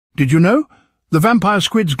Did you know? The vampire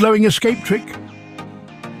squid's glowing escape trick?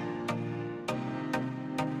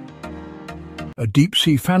 A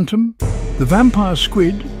deep-sea phantom? The vampire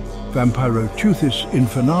squid, Vampiroteuthis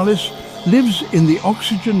infernalis, lives in the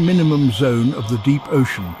oxygen minimum zone of the deep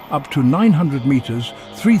ocean, up to 900 meters,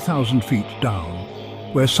 3,000 feet down,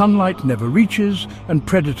 where sunlight never reaches and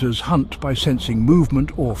predators hunt by sensing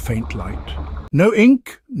movement or faint light. No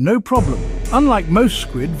ink, no problem. Unlike most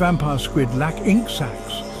squid, vampire squid lack ink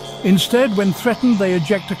sacs. Instead, when threatened, they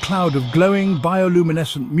eject a cloud of glowing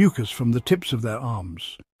bioluminescent mucus from the tips of their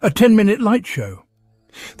arms. A 10-minute light show.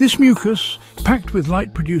 This mucus, packed with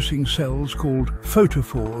light-producing cells called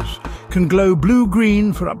photophores, can glow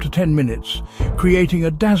blue-green for up to 10 minutes, creating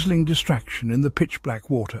a dazzling distraction in the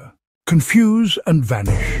pitch-black water. Confuse and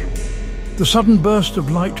vanish. The sudden burst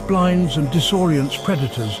of light blinds and disorients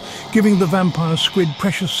predators, giving the vampire squid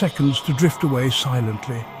precious seconds to drift away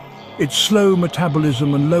silently. Its slow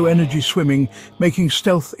metabolism and low-energy swimming making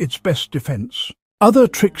stealth its best defense. Other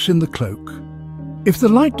tricks in the cloak. If the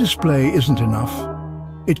light display isn't enough,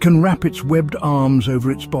 it can wrap its webbed arms over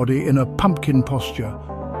its body in a pumpkin posture,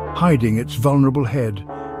 hiding its vulnerable head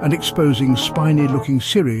and exposing spiny-looking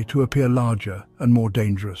cirri to appear larger and more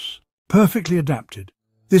dangerous. Perfectly adapted.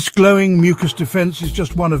 This glowing mucus defense is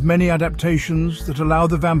just one of many adaptations that allow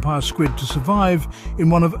the vampire squid to survive in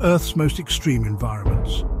one of Earth's most extreme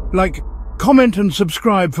environments. Like, comment and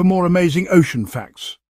subscribe for more amazing ocean facts.